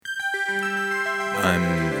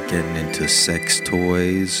I'm getting into sex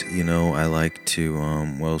toys. I like to,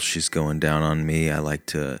 while she's going down on me, I like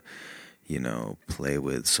to, play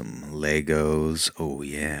with some Legos. Oh,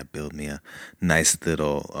 yeah, build me a nice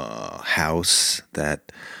little house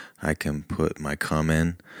that I can put my cum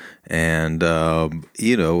in. And,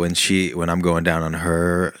 when I'm going down on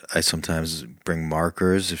her, I sometimes bring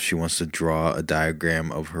markers if she wants to draw a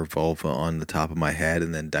diagram of her vulva on the top of my head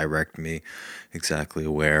and then direct me exactly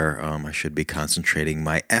where I should be concentrating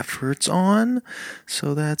my efforts on.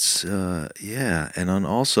 So that's yeah. And then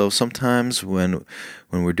also sometimes when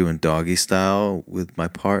we're doing doggy style with my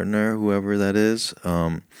partner, whoever that is,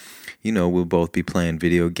 we'll both be playing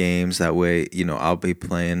video games. That way, I'll be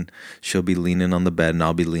playing, she'll be leaning on the bed and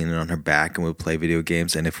I'll be leaning on her back and we'll play video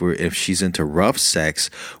games. And if she's into rough sex,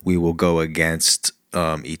 we will go against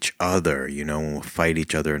each other, and we'll fight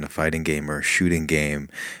each other in a fighting game or a shooting game.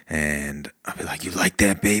 And I'll be like, "You like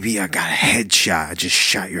that, baby? I got a headshot. I just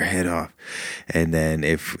shot your head off." And then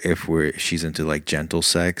if she's into like gentle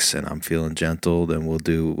sex and I'm feeling gentle, then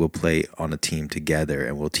we'll play on a team together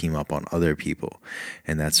and we'll team up on other people.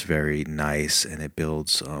 And that's very nice, and it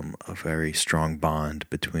builds a very strong bond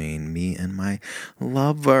between me and my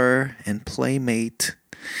lover and playmate.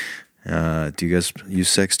 Do you guys use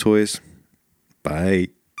sex toys? Bye.